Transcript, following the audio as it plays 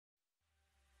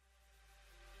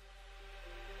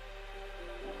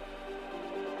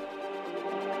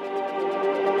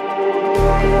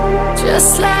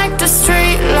Just like the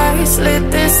street lights lit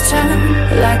this town,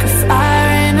 like a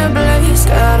fire in a blaze,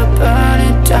 gotta burn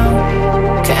it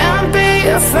down. Can't be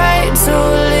afraid to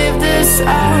leave this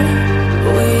out.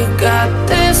 We got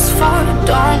this far,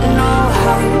 don't know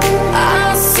how.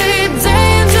 I see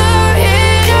danger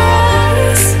in your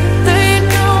eyes. They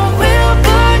know we'll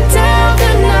burn down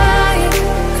the night.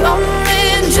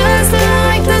 Coming just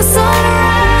like the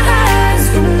sunrise.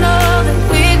 You know that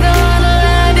we gonna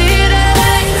let it out.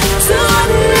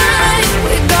 Tonight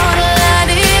we gonna let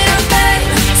it out.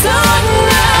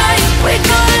 Tonight we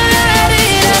gonna let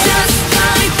it out. Just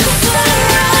like the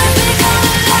sunrise, we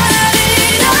gonna let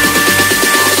it out.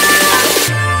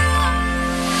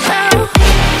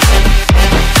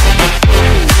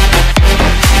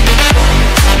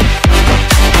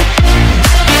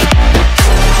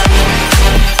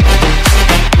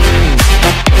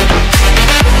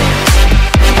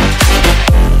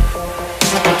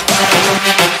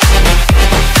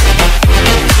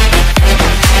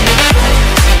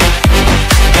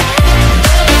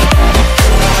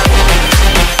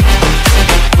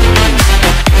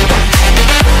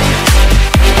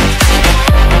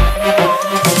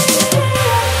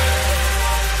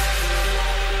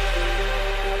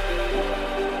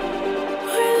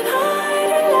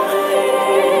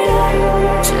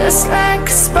 Just like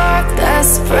a spark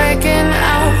that's breaking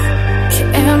out.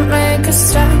 Can't make a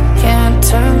stop, can't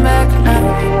turn back now.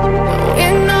 We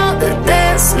know that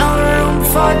there's no room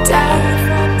for doubt.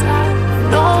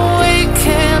 No, we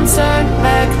can't turn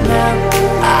back now.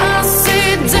 I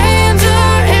see danger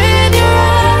in your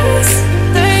eyes.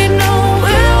 They know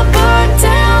we'll burn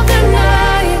down the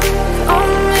night.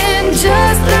 Coming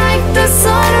just like the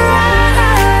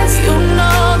sunrise. You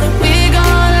know that we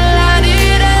gonna let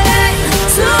it out.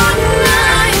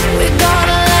 Tonight we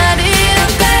gonna let it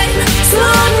out.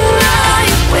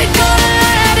 Tonight we gonna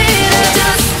let it out.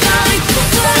 Just like the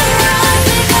sunrise,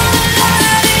 we gonna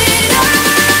let it out.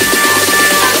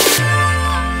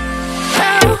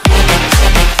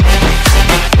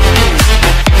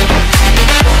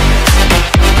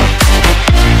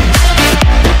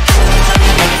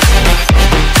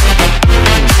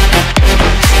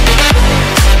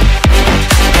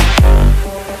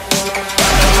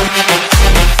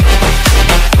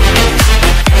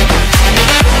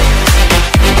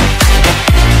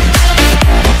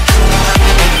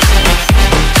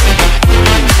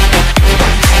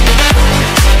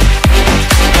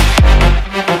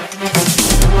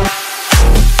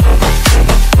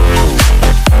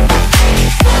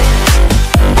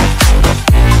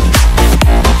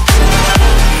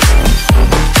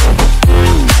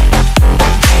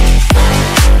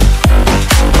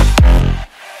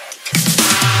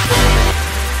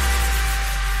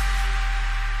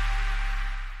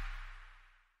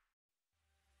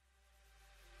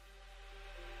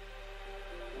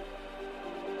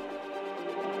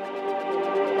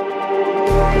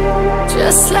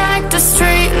 Just like the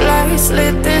street lights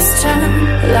lit this town,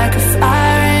 like a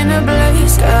fire in a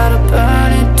blaze, gotta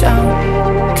burn it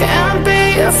down. Can't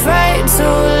be afraid to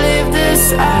leave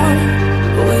this out.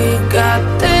 We got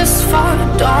this far,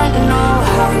 don't know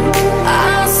how.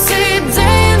 I see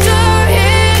danger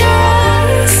in your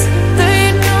eyes. They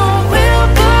know we'll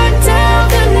burn down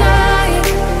the night.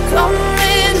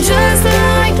 Coming just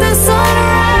like the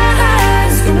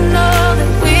sunrise. You know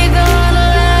that we gonna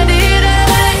let it out.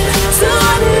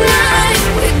 Tonight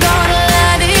we gonna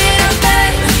let it out.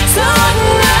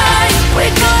 Tonight we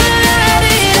gonna let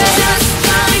it out. Just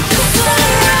like the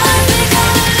sunrise, we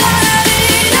gonna let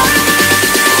it out.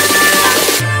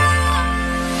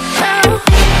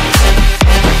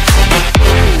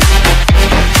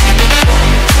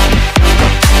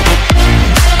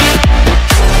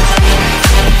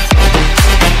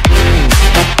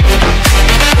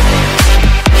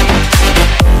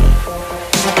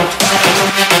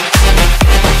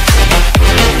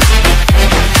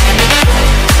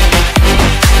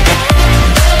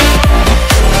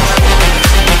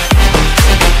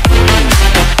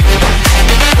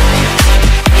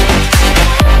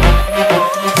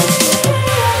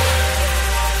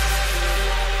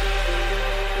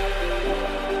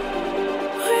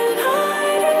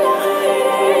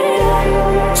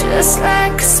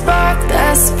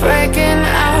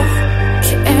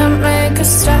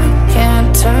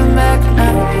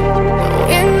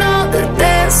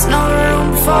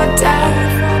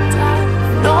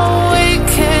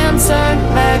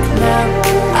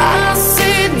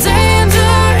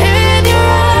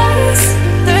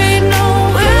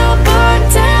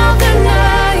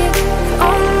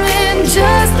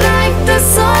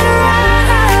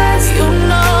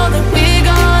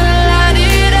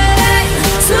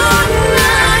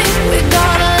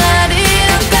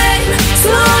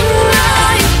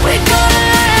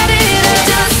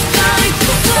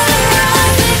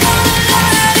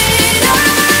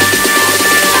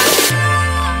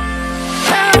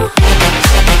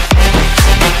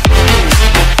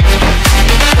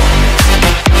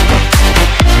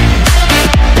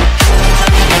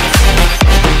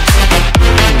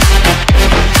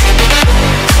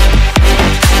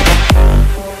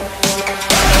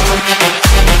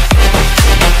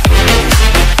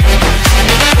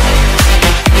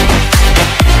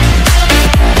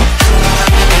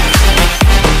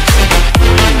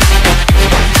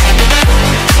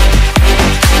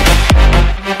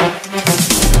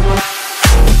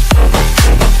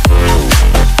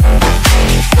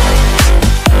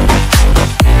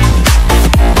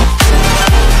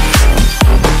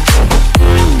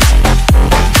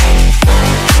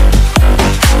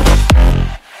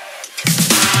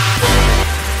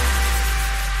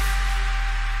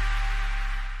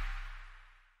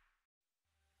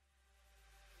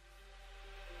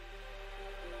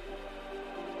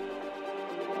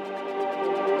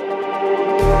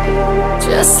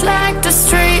 Just like the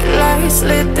street lights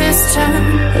lit this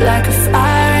town, like a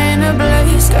fire in a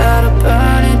blaze, gotta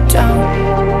burn it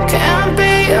down. Can't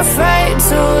be afraid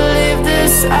to leave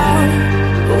this out.